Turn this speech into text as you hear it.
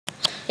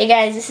Hey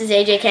guys, this is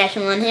AJ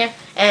Cashman here.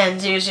 And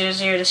 000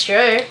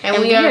 Destroyer.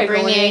 And we are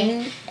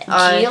bringing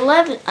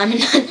G11. I mean,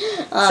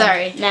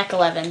 sorry. Mac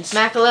 11s.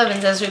 Mac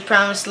 11s as we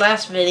promised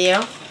last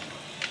video.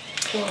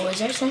 Whoa, is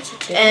there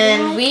sensitivity?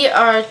 And we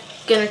are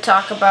going to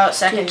talk about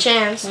Second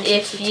Chance.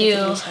 If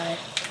you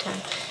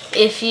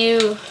It's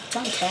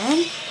on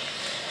 10?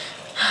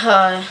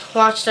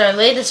 watched our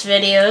latest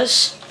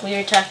videos, we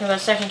were talking about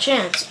Second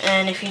Chance.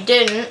 And if you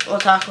didn't, we'll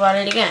talk about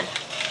it again.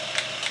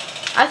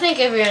 I think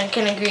everyone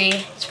can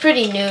agree it's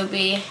pretty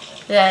newbie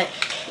that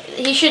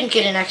he shouldn't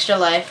get an extra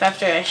life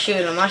after I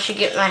shoot him. I should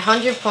get my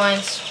 100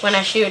 points when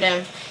I shoot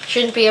him.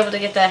 Shouldn't be able to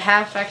get that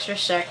half extra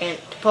second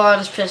to pull out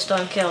his pistol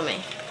and kill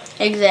me.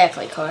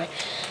 Exactly, Corey.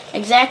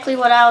 Exactly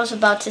what I was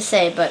about to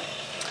say, but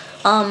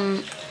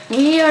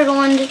we are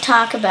going to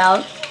talk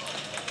about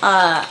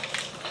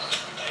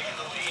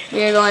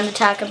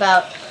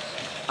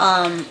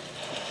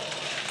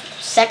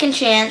Second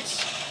Chance,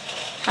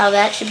 how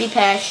that should be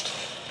patched.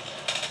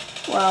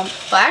 Well,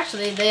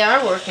 actually, they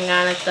are working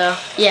on it, though.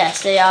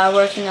 Yes, they are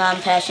working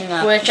on patching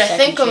up. Which I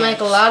think will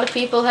make a lot of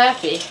people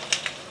happy.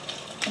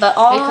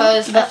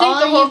 Because I think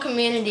the whole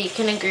community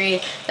can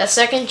agree that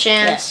Second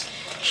Chance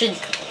should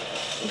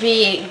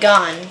be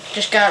gone.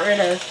 Just got rid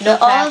of. No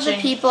patching. All the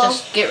people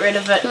just get rid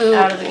of it who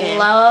out of the game.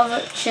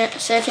 love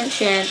Second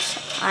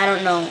Chance, I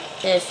don't know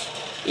if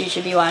you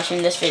should be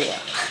watching this video.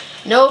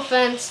 No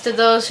offense to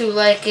those who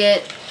like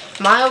it.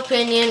 My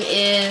opinion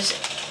is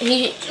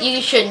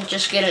you shouldn't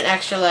just get an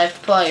extra life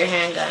to pull out your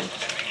handgun.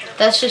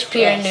 That's just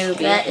pure newbie.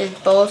 That is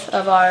both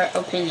of our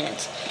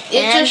opinions.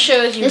 It just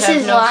shows you have no skill.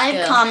 This is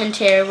live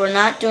commentary. We're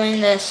not doing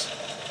this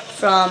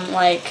from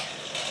like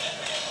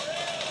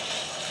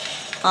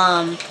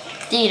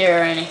theater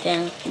or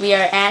anything. We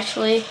are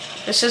actually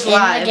this is in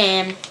live. the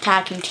game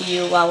talking to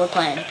you while we're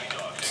playing.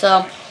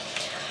 So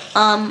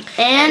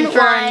and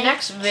for our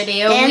next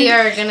video we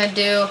are gonna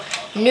do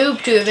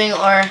noob tubing,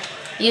 or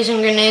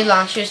using grenade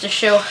launchers to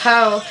show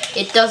how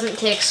it doesn't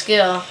take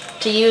skill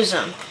to use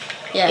them.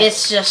 Yes.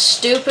 It's just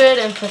stupid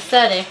and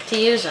pathetic to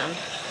use them.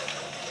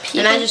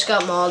 And I just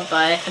got mauled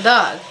by a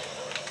dog.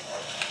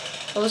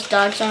 Those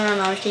dogs aren't on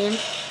our team.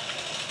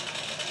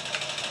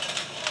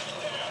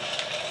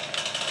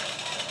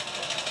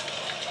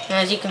 And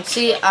as you can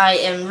see, I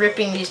am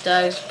ripping these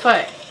dogs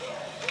apart.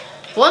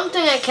 One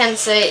thing I can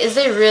say is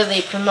they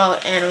really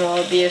promote animal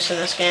abuse in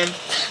this game.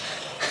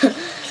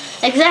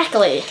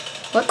 Exactly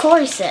what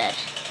Corey said.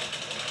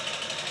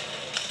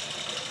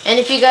 And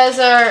if you guys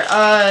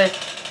are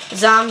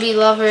zombie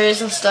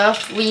lovers and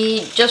stuff,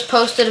 we just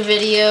posted a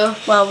video.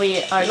 Well,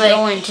 we are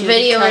going to. A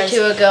video or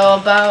two ago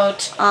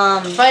about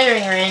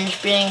firing range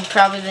being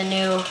probably the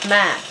new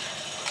map.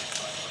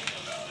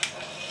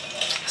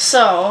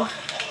 So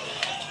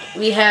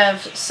we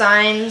have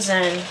signs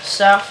and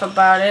stuff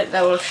about it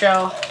that will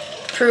show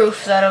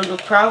proof that it will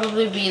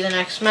probably be the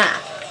next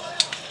map.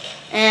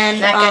 And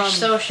that guy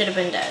so should have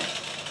been dead.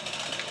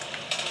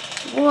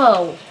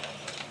 Whoa.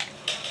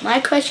 My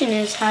question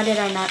is, how did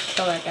I not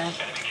kill that guy?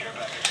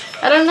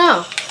 I don't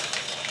know.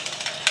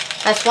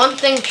 That's one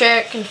thing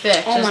Treyarch can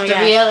fix. It's the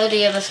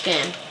reality of this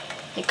game.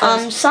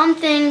 Because some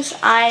things,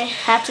 I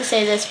have to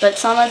say this, but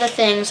some of the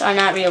things are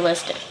not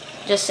realistic.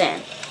 Just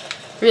saying.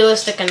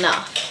 Realistic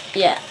enough.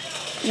 Yeah.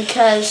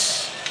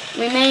 Because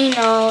we may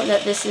know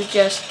that this is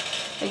just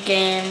a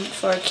game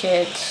for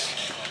kids.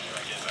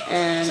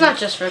 And it's not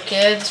just for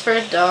kids, it's for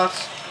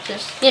adults.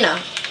 Just, you know.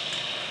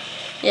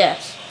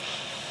 Yes.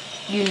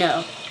 You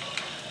know.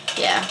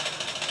 Yeah.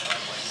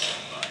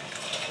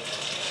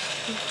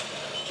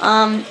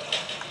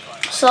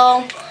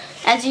 So,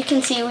 as you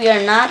can see, we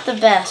are not the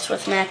best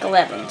with Mac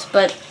 11s,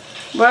 but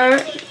we're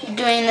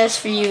doing this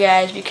for you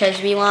guys because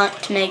we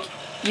want to make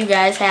you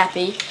guys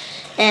happy.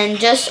 And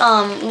just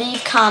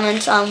leave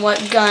comments on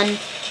what gun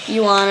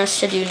you want us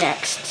to do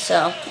next.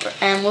 So,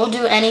 and we'll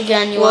do any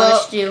gun you want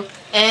us to do.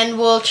 And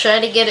we'll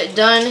try to get it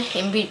done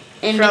in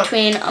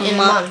between a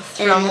month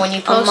from when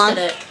you posted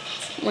it.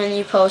 When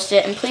you post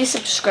it, and please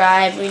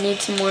subscribe. We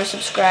need some more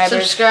subscribers.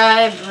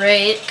 Subscribe,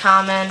 rate,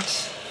 comment,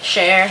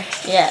 share.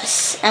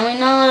 Yes, and we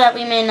know that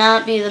we may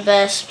not be the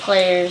best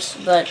players,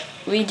 but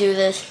we do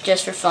this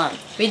just for fun.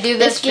 We do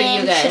this for you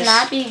guys. This game should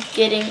not be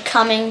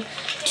coming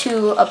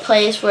to a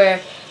place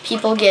where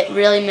people get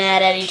really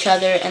mad at each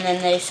other and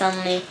then they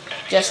suddenly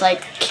just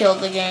like kill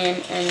the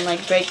game and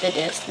like break the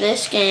disc.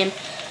 This game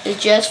is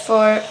just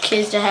for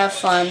kids to have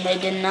fun. They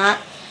did not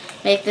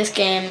make this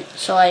game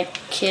so like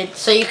kids.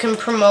 So you can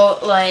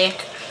promote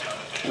like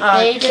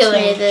they just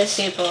killing made this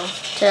people.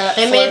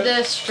 They made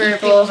this for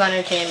people's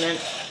entertainment.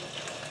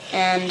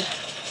 And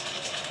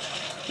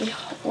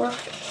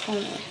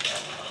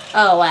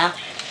oh wow,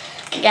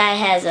 the guy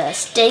has a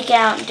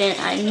stakeout.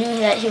 I knew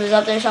that he was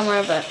up there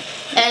somewhere, but.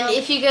 And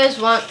if you guys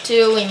want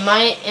to, we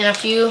might in a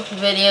few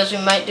videos we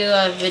might do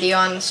a video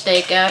on the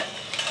stakeout.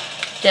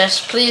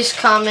 Just please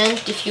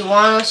comment if you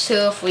want us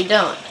to. If we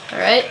don't, all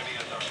right.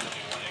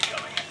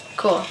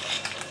 Cool.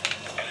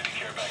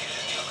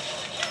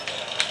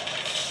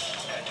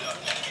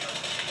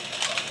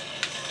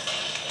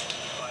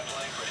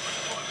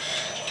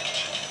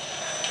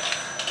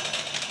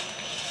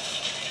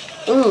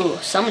 Ooh,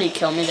 somebody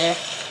killed me there.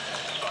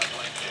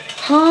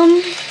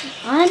 I'm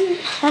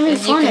having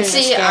As you fun in can this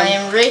see, game. I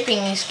am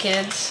raping these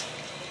kids.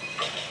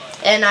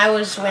 And I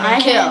was winning I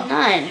kill.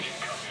 had 9.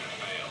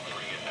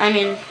 I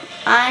mean,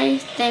 I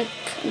think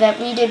that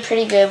we did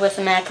pretty good with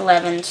the Mac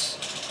 11s.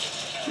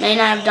 May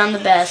not have done the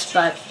best,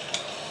 but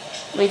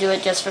we do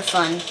it just for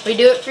fun. We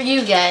do it for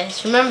you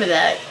guys. Remember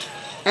that.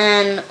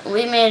 And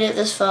we made it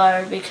this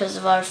far because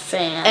of our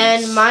fans.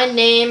 And my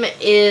name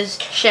is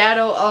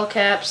Shadow All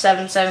Cap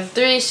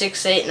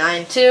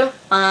 7736892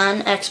 on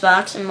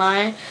Xbox, and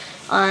mine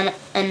on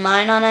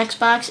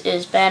Xbox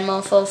is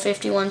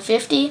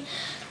BadMofo5150.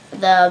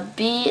 The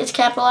B is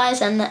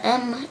capitalized and the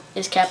M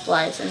is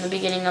capitalized in the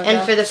beginning of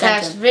And for the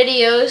past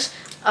videos,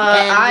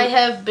 I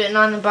have been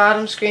on the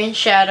bottom screen,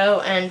 Shadow,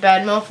 and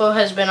Bad Mofo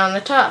has been on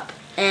the top.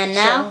 And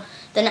now,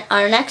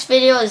 our next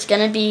video is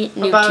going to be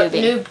About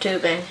noob-tubing. noob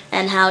tubing.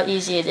 And how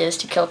easy it is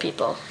to kill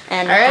people.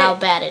 And All right. how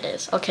bad it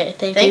is. Okay,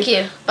 thank you. Thank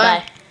you. Bye.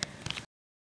 Bye.